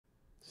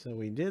So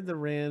we did the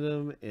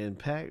random, and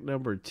pack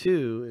number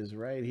 2 is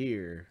right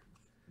here.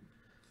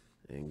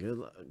 And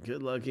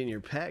good luck in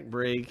your pack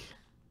break,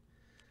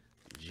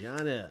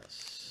 John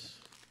S.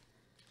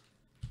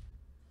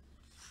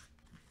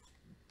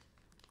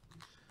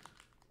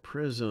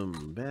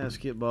 Prizm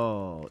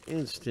basketball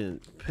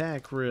instant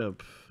pack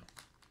rip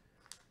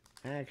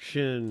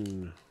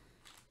action.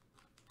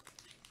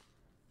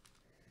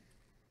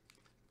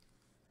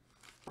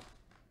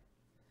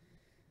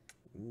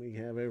 We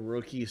have a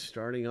rookie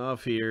starting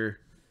off here.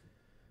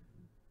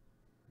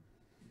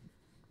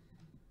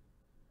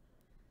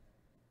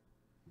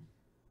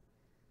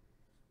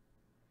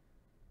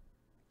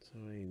 So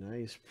a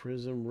nice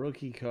Prizm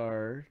rookie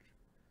card.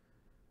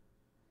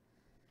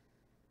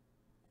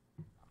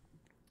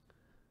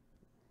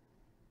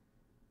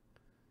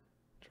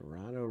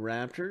 Toronto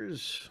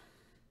Raptors.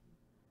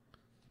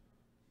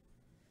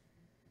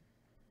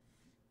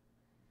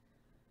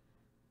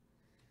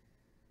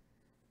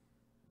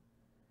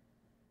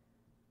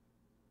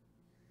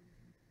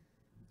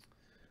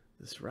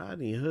 This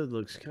Rodney Hood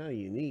looks kind of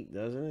unique,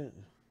 doesn't it?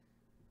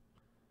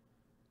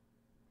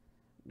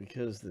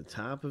 Because the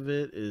top of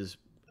it is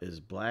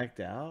blacked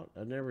out.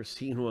 I've never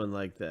seen one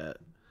like that.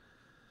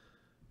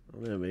 I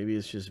don't know, maybe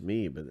it's just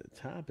me, but the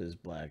top is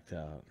blacked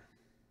out.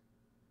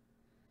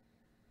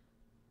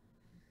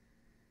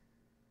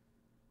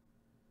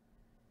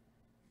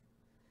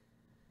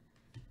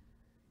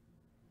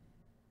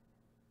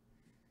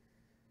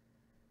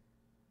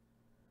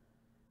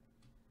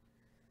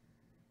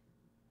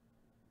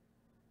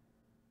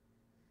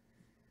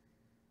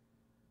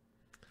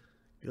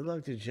 Good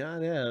luck to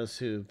John S.,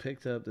 who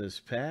picked up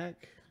this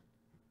pack.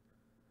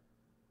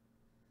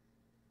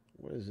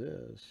 What is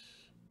this?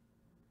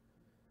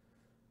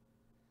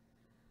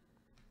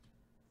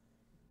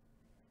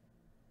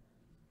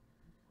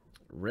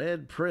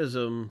 Red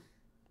Prizm,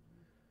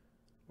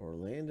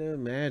 Orlando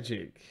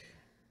Magic.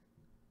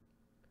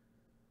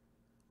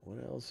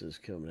 What else is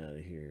coming out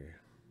of here?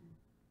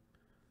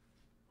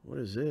 What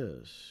is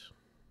this?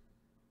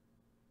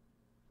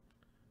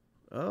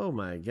 Oh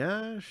my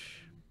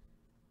gosh.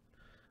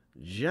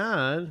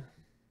 John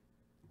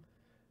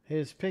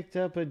has picked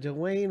up a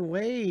Dwayne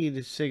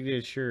Wade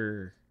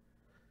signature.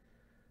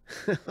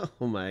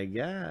 Oh my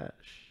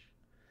gosh.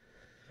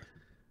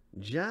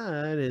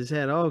 John has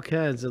had all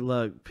kinds of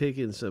luck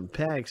picking some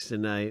packs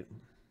tonight.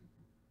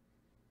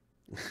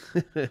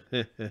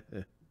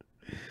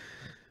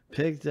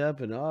 Picked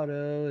up an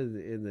auto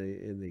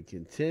in the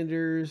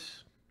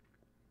contenders.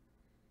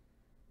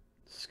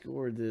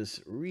 Scored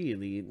this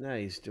really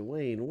nice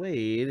Dwayne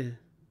Wade.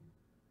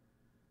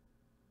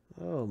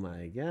 Oh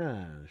my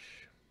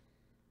gosh.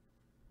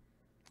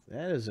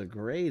 That is a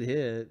great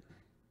hit.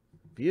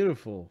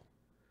 Beautiful.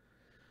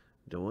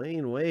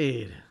 Dwayne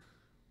Wade.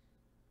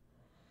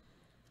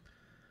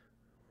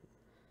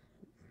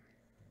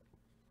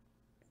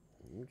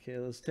 Okay,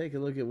 let's take a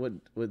look at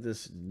what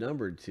this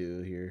numbered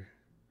to here.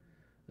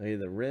 Okay,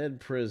 the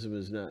red Prizm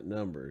is not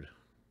numbered.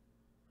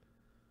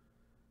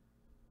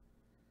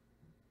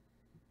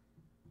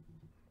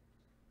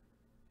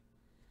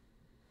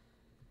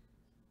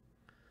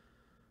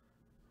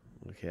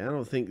 Okay, I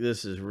don't think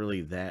this is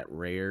really that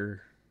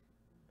rare,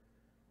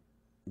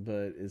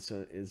 but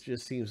it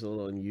just seems a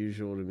little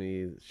unusual to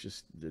me. It's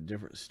just a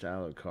different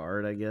style of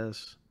card, I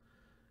guess,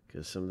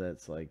 because some of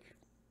that's like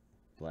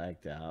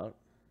blacked out.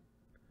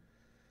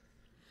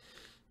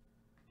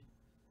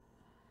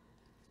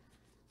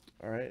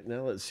 All right,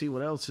 now let's see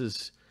what else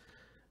is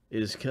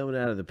coming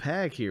out of the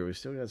pack here. We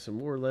still got some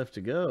more left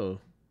to go.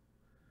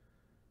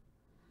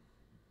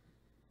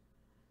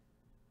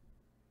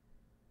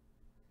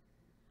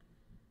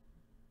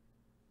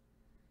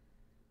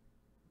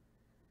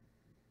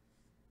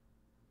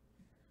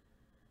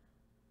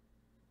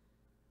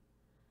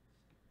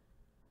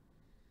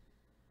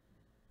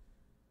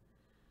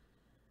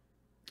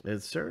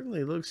 It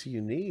certainly looks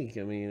unique.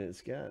 I mean,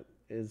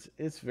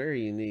 it's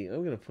very unique.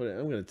 I'm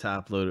gonna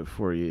top load it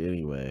for you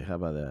anyway. How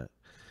about that?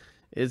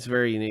 It's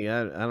very unique.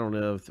 I don't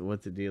know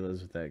what the deal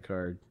is with that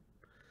card.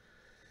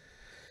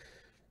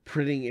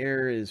 Printing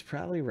error is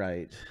probably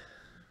right.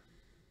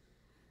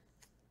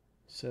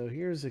 So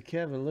here's a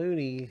Kevin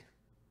Looney.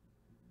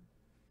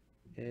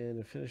 And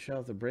to finish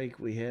off the break,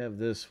 we have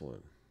this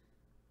one.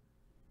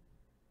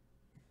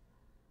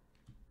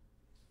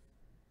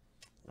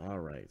 All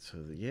right, so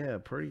yeah,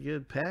 pretty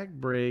good pack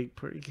break,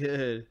 pretty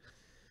good.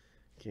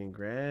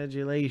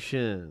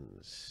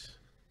 Congratulations.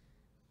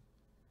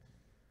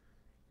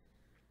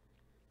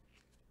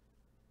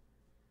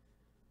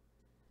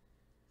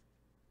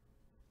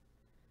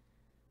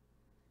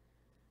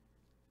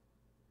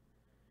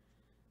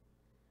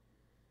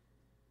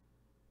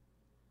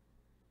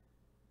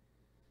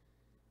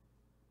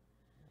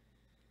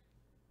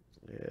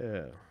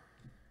 Yeah.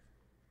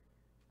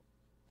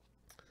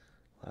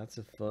 Lots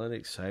of fun,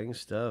 exciting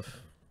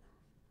stuff.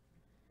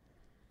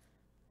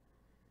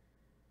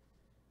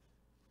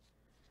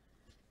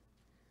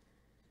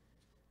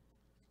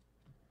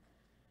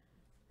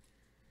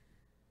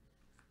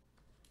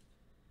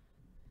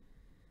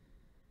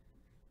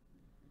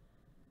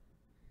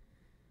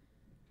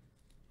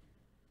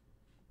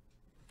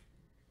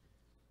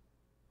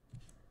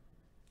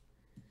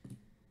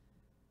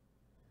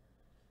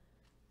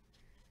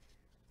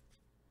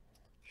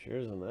 Sure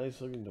is a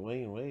nice looking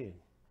Dwayne Wade.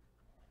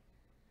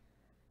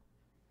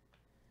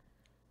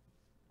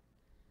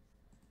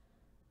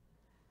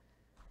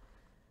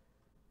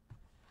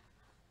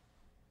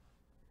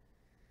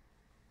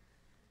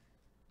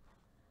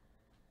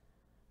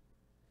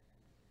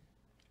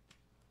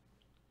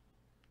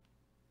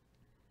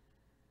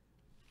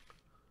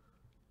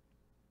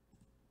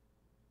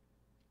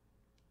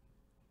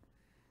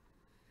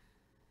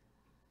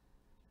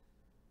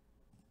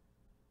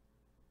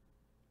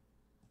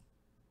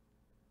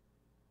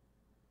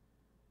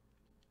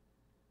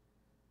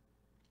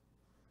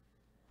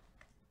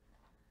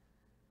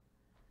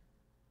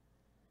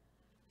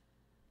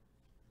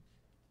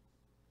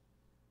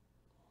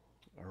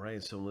 All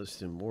right, so I'm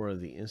listing more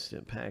of the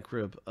instant pack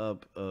rip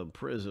up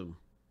Prizm.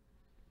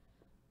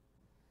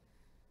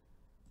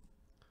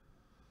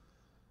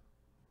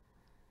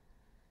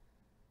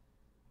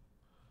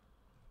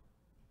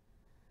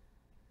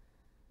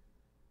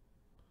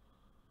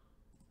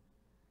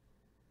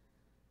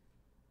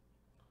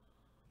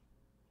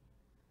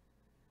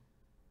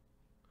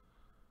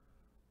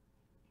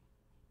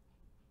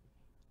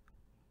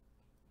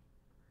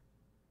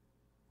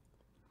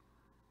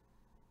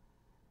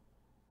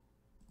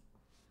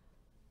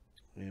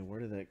 And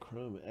where did that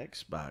Chrome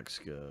X box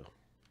go?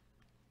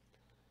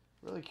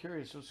 Really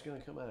curious what's going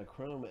to come out of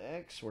Chrome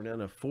X. We're down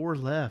to 4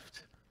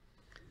 left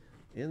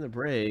in the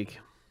break.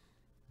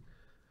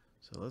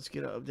 So let's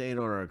get an update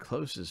on our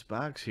closest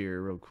box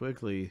here real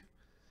quickly.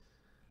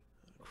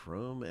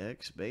 Chrome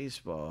X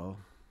Baseball.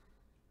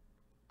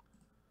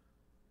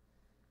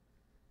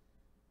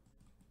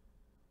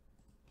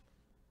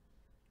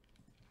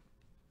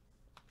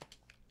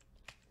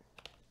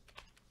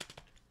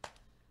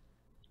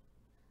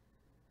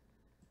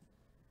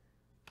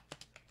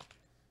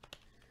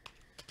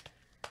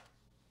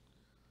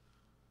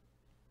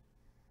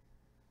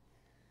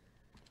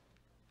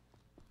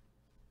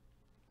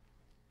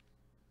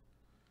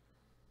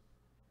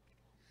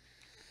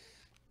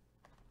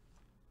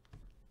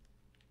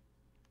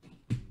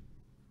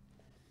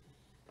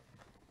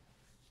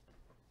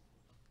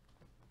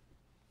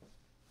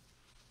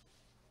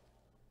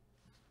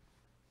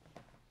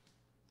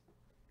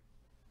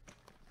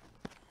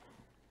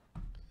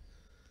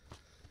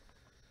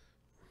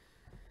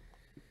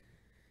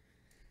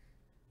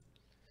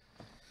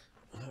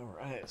 All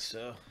right,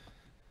 so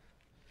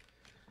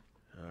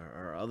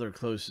our other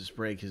closest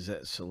break is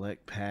that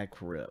select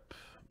pack rip,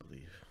 I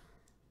believe.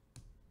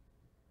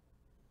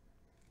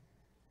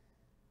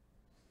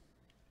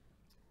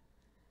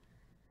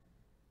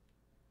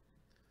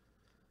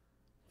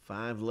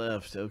 5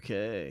 left,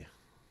 okay.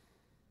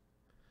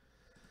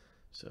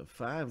 So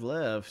 5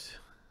 left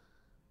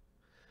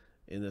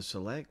in the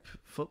select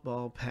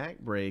football pack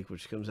break,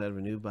 which comes out of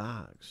a new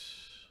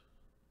box.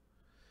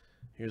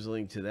 Here's a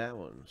link to that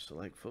one,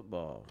 select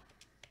football.